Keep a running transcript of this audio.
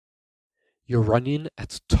You're running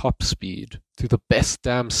at top speed through the best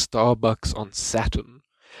damn Starbucks on Saturn.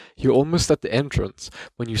 You're almost at the entrance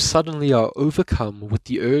when you suddenly are overcome with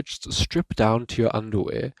the urge to strip down to your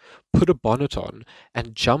underwear, put a bonnet on,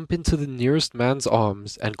 and jump into the nearest man's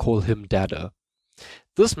arms and call him Dada.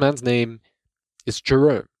 This man's name is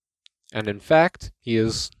Jerome, and in fact, he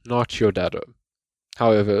is not your Dada.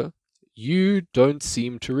 However, you don't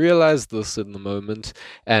seem to realize this in the moment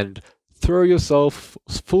and throw yourself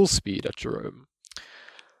full speed at Jerome.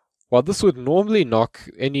 While this would normally knock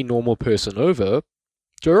any normal person over,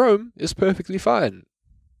 Jerome is perfectly fine.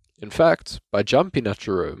 In fact, by jumping at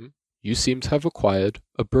Jerome, you seem to have acquired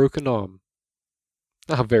a broken arm.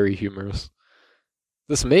 How very humorous.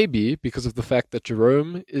 This may be because of the fact that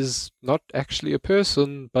Jerome is not actually a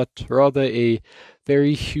person, but rather a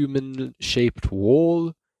very human-shaped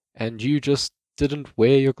wall, and you just didn't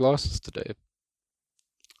wear your glasses today.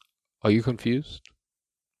 Are you confused?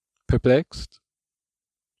 Perplexed?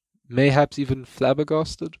 Mayhaps even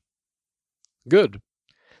flabbergasted? Good.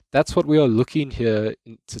 That's what we are looking here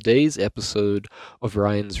in today's episode of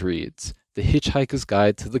Ryan's Reads, The Hitchhiker's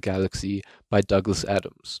Guide to the Galaxy by Douglas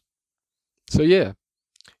Adams. So yeah,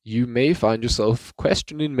 you may find yourself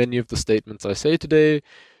questioning many of the statements I say today.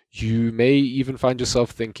 You may even find yourself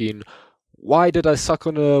thinking, why did I suck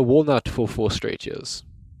on a walnut for 4 straight years?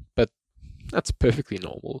 But that's perfectly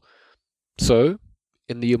normal. So,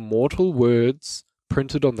 in the immortal words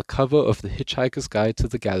printed on the cover of The Hitchhiker's Guide to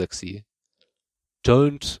the Galaxy,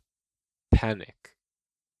 don't panic.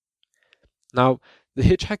 Now, The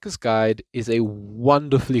Hitchhiker's Guide is a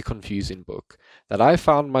wonderfully confusing book that I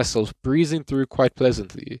found myself breezing through quite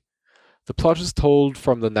pleasantly. The plot is told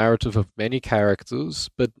from the narrative of many characters,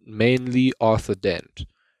 but mainly Arthur Dent.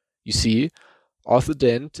 You see, Arthur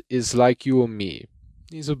Dent is like you or me.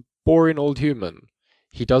 He's a boring old human.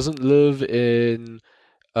 He doesn't live in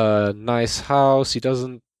a nice house. He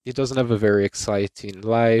doesn't have a very exciting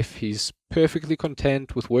life. He's perfectly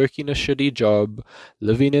content with working a shitty job,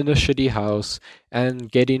 living in a shitty house,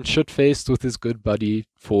 and getting shit-faced with his good buddy,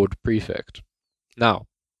 Ford Prefect. Now,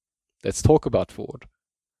 let's talk about Ford.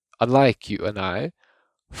 Unlike you and I,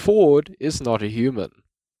 Ford is not a human.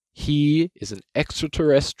 He is an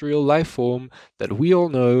extraterrestrial life form that we all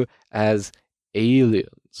know as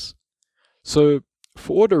aliens. So,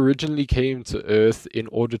 Ford originally came to Earth in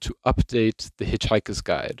order to update the Hitchhiker's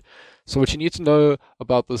Guide. So what you need to know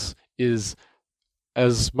about this is,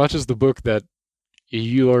 as much as the book that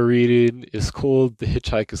you are reading is called The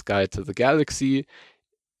Hitchhiker's Guide to the Galaxy,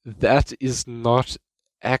 that is not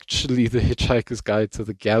actually The Hitchhiker's Guide to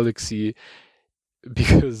the Galaxy,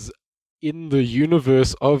 because in the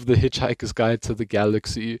universe of The Hitchhiker's Guide to the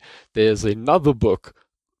Galaxy, there's another book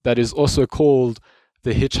that is also called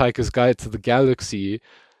The Hitchhiker's Guide to the Galaxy,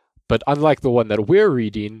 but unlike the one that we're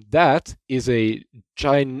reading, that is a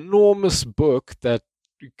ginormous book that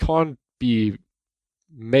can't be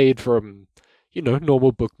made from,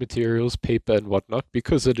 normal book materials, paper and whatnot,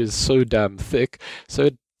 because it is so damn thick. So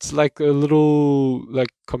it's like a little,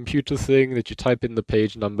 computer thing that you type in the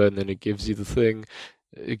page number and then it gives you the thing.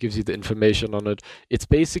 It gives you the information on it. It's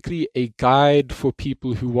basically a guide for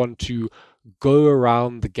people who want to go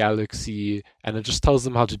around the galaxy, and it just tells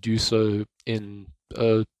them how to do so in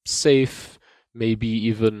a safe, maybe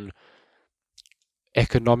even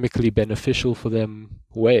economically beneficial for them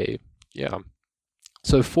way. Yeah.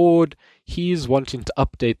 So Ford, he's wanting to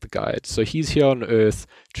update the guide. So he's here on Earth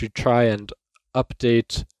to try and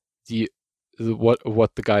update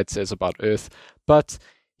what the guide says about Earth, but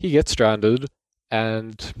he gets stranded,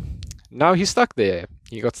 and now he's stuck there.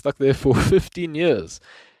 He got stuck there for 15 years.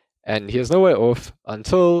 And he has nowhere off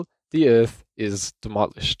until the Earth is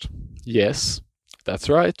demolished. Yes, that's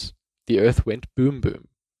right. The Earth went boom boom.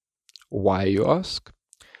 Why, you ask?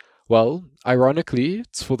 Well, ironically,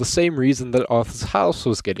 it's for the same reason that Arthur's house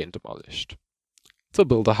was getting demolished. To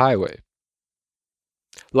build a highway.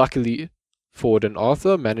 Luckily, Ford and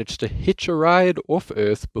Arthur managed to hitch a ride off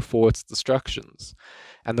Earth before its destructions.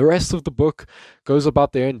 And the rest of the book goes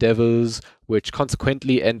about their endeavors, which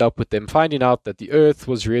consequently end up with them finding out that the Earth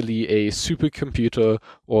was really a supercomputer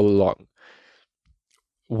all along.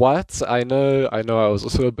 What? I know I was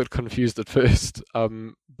also a bit confused at first.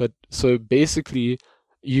 But so basically,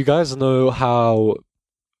 you guys know how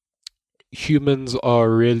humans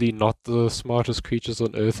are really not the smartest creatures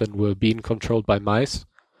on Earth and were being controlled by mice?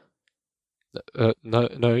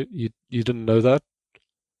 No, you didn't know that?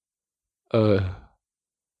 Uh,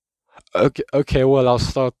 okay, well, I'll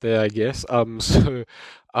start there, I guess.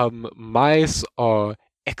 Mice are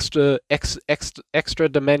extra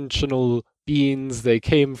dimensional beings. They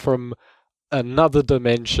came from another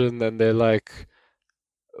dimension, and they're like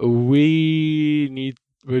we're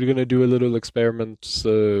gonna do a little experiment.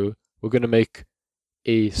 So we're gonna make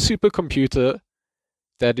a supercomputer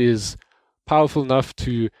that is powerful enough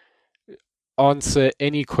to answer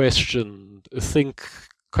any question. Think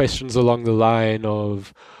questions along the line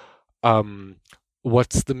of,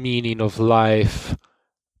 what's the meaning of life?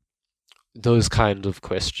 Those kind of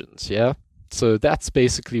questions, yeah? So that's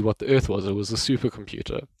basically what the Earth was. It was a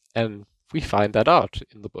supercomputer. And we find that out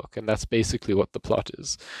in the book, and that's basically what the plot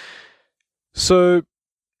is. So,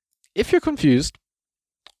 if you're confused,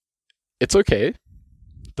 it's okay.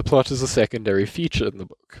 The plot is a secondary feature in the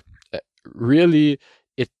book. Really,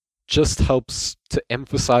 it just helps to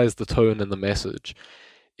emphasize the tone and the message.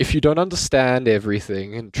 If you don't understand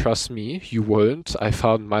everything, and trust me, you won't, I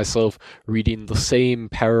found myself reading the same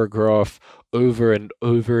paragraph over and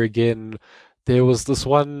over again. There was this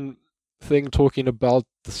one thing talking about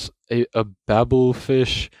a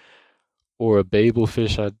babelfish or a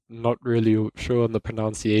babelfish. I'm not really sure on the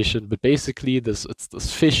pronunciation, but basically it's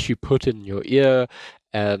this fish you put in your ear,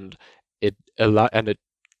 and it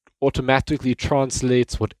automatically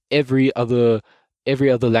translates what every other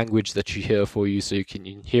language that you hear for you, so you can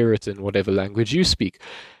hear it in whatever language you speak.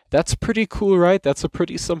 That's pretty cool, right? That's a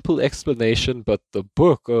pretty simple explanation, but the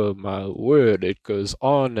book, oh my word, it goes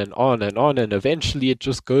on and on and on, and eventually it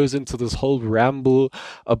just goes into this whole ramble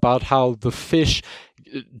about how the fish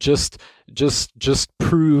just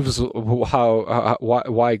proves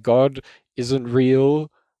why God isn't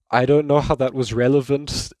real. I don't know how that was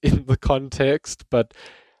relevant in the context, but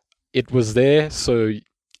it was there. So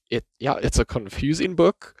it's a confusing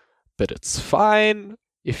book, but it's fine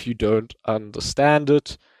if you don't understand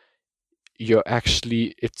it. You're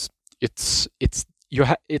actually it's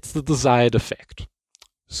the desired effect,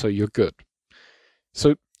 so you're good.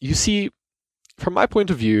 So you see, from my point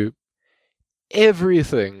of view,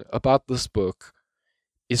 everything about this book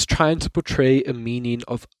is trying to portray a meaning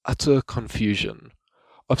of utter confusion,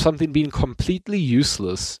 of something being completely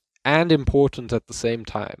useless and important at the same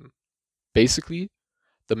time. Basically,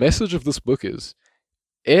 the message of this book is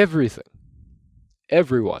everything,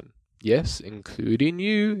 everyone, yes, including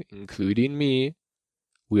you, including me,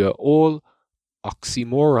 we are all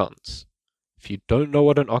oxymorons. If you don't know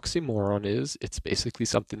what an oxymoron is, it's basically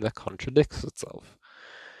something that contradicts itself.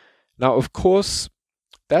 Now, of course,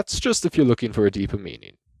 that's just if you're looking for a deeper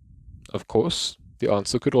meaning. Of course, the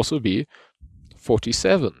answer could also be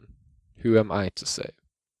 47. Who am I to say?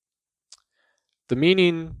 The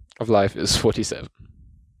meaning of life is 47.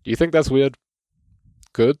 Do you think that's weird?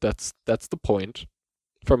 Good, that's the point.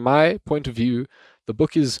 From my point of view, the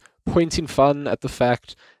book is pointing fun at the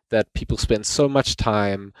fact that people spend so much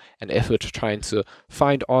time and effort trying to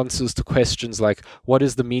find answers to questions like, what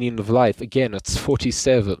is the meaning of life? Again, it's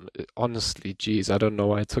 47. Honestly, geez, I don't know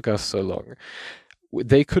why it took us so long.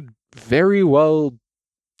 They could very well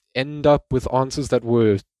end up with answers that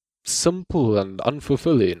were simple and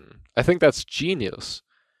unfulfilling. I think that's genius.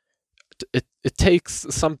 It takes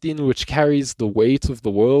something which carries the weight of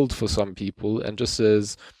the world for some people and just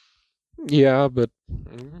says, yeah, but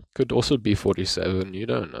could also be 47, you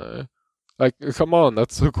don't know. Like, come on,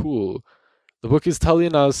 that's so cool. The book is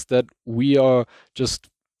telling us that we are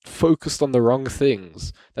just focused on the wrong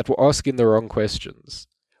things, that we're asking the wrong questions.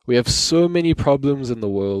 We have so many problems in the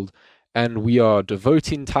world, and we are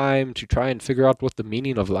devoting time to try and figure out what the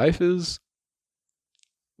meaning of life is.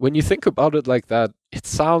 When you think about it like that, it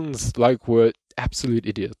sounds like we're absolute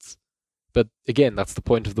idiots. But again, that's the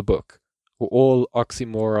point of the book. We're all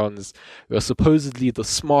oxymorons. We're supposedly the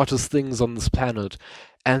smartest things on this planet,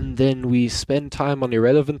 and then we spend time on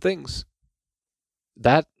irrelevant things.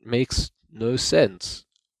 That makes no sense.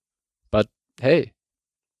 But hey,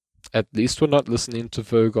 at least we're not listening to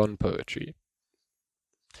Vogon poetry.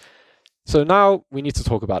 So now we need to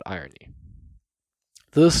talk about irony.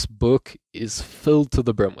 This book is filled to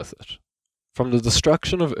the brim with it. From the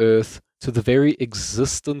destruction of Earth to the very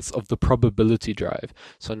existence of the probability drive.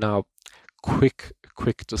 So now, quick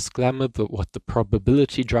disclaimer that what the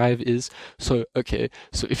probability drive is. So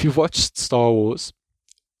if you've watched Star Wars,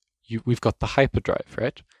 we've got the hyperdrive,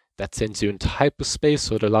 right? That sends you into hyperspace,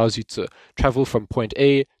 so it allows you to travel from point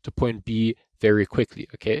A to point B very quickly,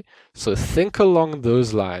 okay? So think along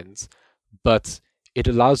those lines, but it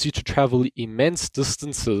allows you to travel immense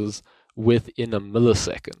distances within a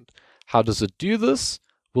millisecond. How does it do this?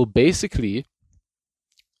 Well, basically,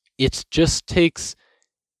 it just takes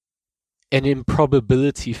an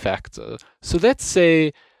improbability factor. So let's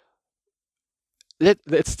say,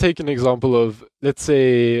 let's take an example of, let's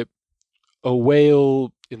say, a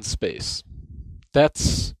whale in space.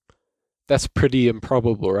 That's pretty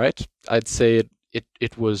improbable, right? I'd say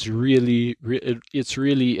it was really it's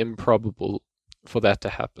really improbable for that to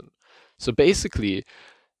happen. So basically,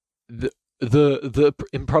 the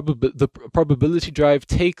probability drive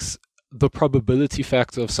takes the probability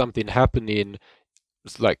factor of something happening,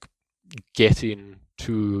 like getting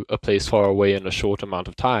to a place far away in a short amount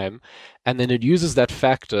of time, and then it uses that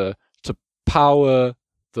factor to power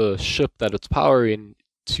the ship that it's powering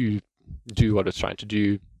to do what it's trying to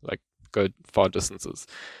do, like go far distances.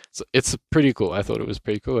 So it's pretty cool. I thought it was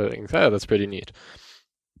pretty cool. I think, oh, that's pretty neat.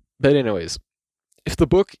 But anyways, if the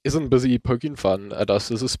book isn't busy poking fun at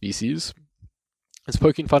us as a species, it's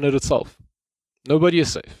poking fun at itself. Nobody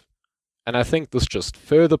is safe. And I think this just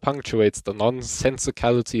further punctuates the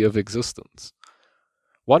nonsensicality of existence.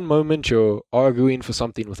 One moment you're arguing for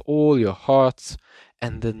something with all your heart,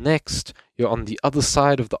 and the next you're on the other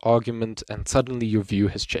side of the argument and suddenly your view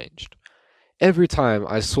has changed. Every time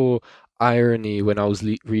I saw irony when I was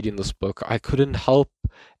reading this book, I couldn't help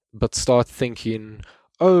but start thinking,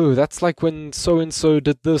 oh, that's like when so-and-so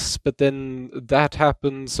did this, but then that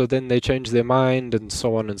happened, so then they changed their mind, and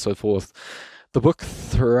so on and so forth. The book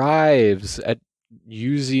thrives at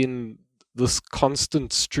using this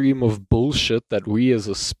constant stream of bullshit that we as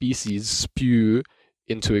a species spew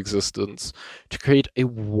into existence to create a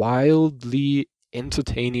wildly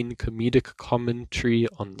entertaining comedic commentary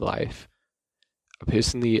on life.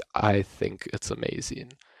 Personally, I think it's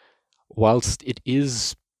amazing. Whilst it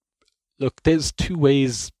is, look, there's two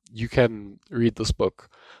ways you can read this book.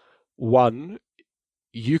 One,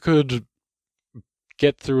 you could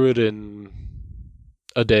get through it in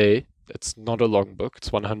a day. It's not a long book,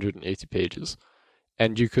 it's 180 pages.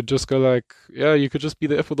 And you could just go like, yeah, you could just be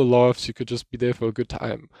there for the laughs, you could just be there for a good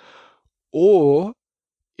time. Or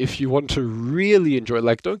if you want to really enjoy,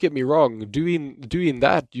 like, don't get me wrong, doing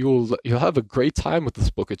that, you'll have a great time with this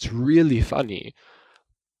book. It's really funny.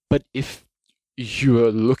 But if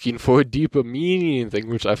you're looking for a deeper meaning thing,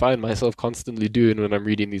 which I find myself constantly doing when I'm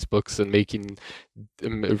reading these books and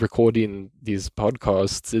recording these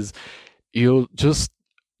podcasts, is you'll just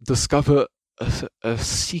discover a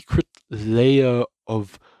secret layer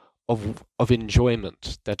of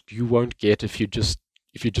enjoyment that you won't get if you're just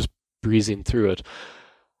breezing through it.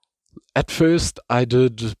 At first, I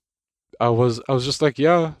was just like,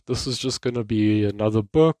 yeah, this is just gonna be another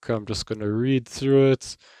book. I'm just gonna read through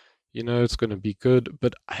it. You know, it's gonna be good.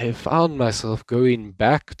 But I found myself going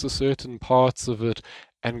back to certain parts of it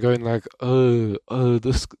and going like, oh,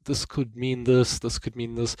 this could mean this could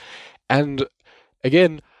mean this. And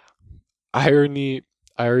again, irony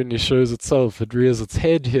shows itself. It rears its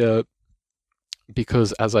head here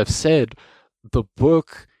because, as I've said, the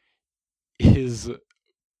book is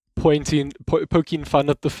poking fun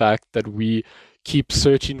at the fact that we keep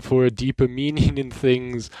searching for a deeper meaning in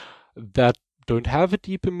things that don't have a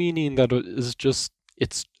deeper meaning, that is just,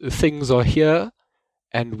 things are here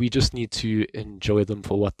and we just need to enjoy them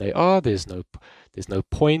for what they are. There's no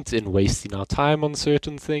point in wasting our time on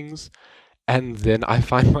certain things. And then I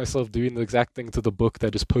find myself doing the exact thing to the book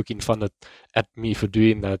that is poking fun at me for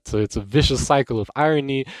doing that. So it's a vicious cycle of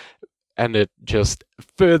irony, and it just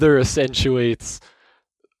further accentuates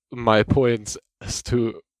my points as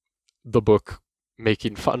to the book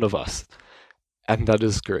making fun of us. And that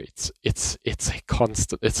is great. It's a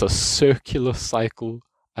constant, it's a circular cycle.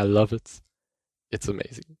 I love it. It's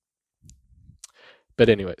amazing. But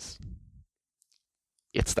anyways,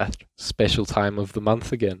 it's that special time of the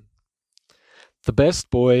month again. The best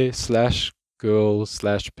boy / girl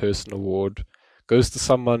 / person award goes to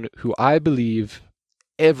someone who I believe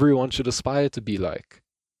everyone should aspire to be like.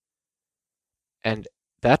 And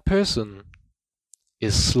that person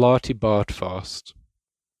is Slarty Bartfast.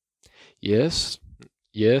 Yes,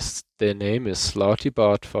 their name is Slarty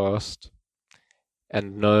Bartfast.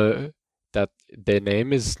 And no, that their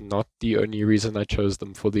name is not the only reason I chose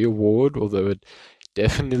them for the award, although it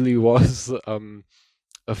definitely was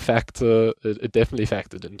a factor. It definitely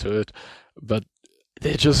factored into it. But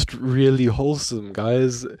they're just really wholesome,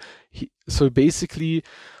 guys. So basically,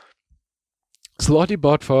 Slarty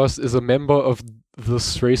Bartfast is a member of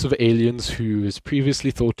this race of aliens who is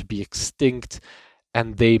previously thought to be extinct,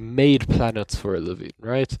 and they made planets for a living,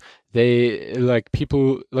 right? They, like,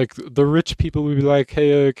 people, like the rich people would be like,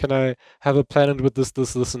 hey, can I have a planet with this,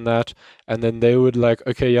 and that? And then they would like,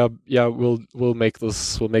 okay, yeah, we'll make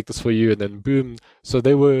this for you, and then boom. So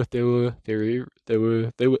it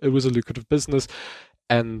was a lucrative business,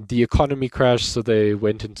 and the economy crashed, so they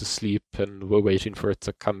went into sleep and were waiting for it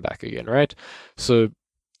to come back again, right? So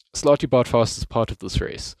Slarty Bartfast is part of this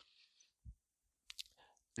race.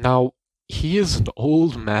 Now, he is an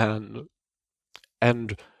old man,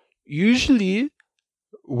 and usually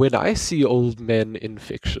when I see old men in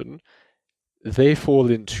fiction, they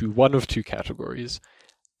fall into one of two categories.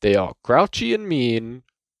 They are grouchy and mean,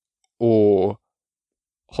 or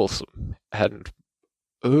wholesome. And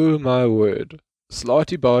oh my word,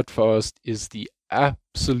 Slarty Bartfast is the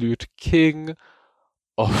absolute king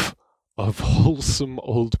of wholesome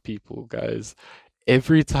old people, guys.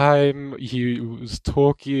 Every time he was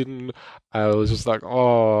talking, I was just like,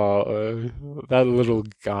 oh, that little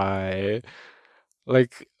guy.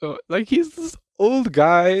 Like he's this old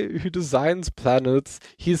guy who designs planets.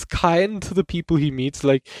 He's kind to the people he meets.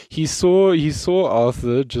 Like he saw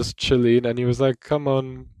Arthur just chilling, and he was like, "Come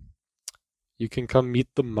on, you can come meet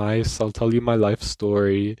the mice. I'll tell you my life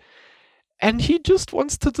story." And he just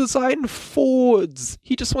wants to design fjords.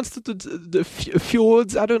 He just wants to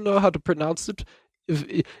fjords. I don't know how to pronounce it.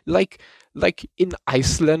 Like like in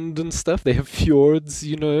Iceland and stuff, they have fjords.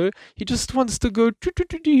 He just wants to go.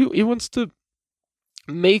 He wants to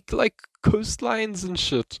make like coastlines and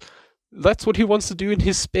shit. That's what he wants to do in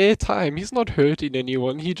his spare time. He's not hurting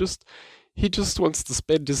anyone. He just wants to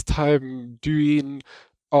spend his time doing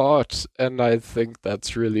art, and I think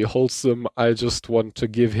that's really wholesome. I just want to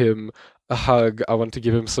give him a hug. I want to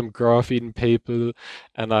give him some graphene paper,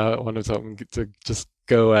 and I want to tell him to just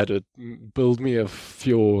go at it. Build me a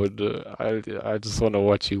fjord. I just want to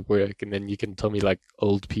watch you work, and then you can tell me like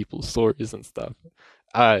old people stories and stuff.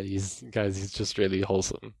 He's just really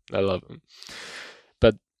wholesome. I love him.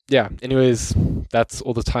 But yeah, anyways, that's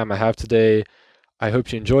all the time I have today. I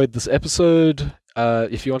hope you enjoyed this episode.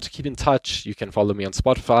 If you want to keep in touch, you can follow me on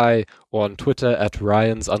Spotify or on Twitter at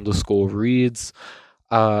Ryans_reads.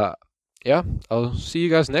 Yeah, I'll see you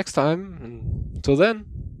guys next time. Until then,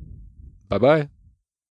 bye bye.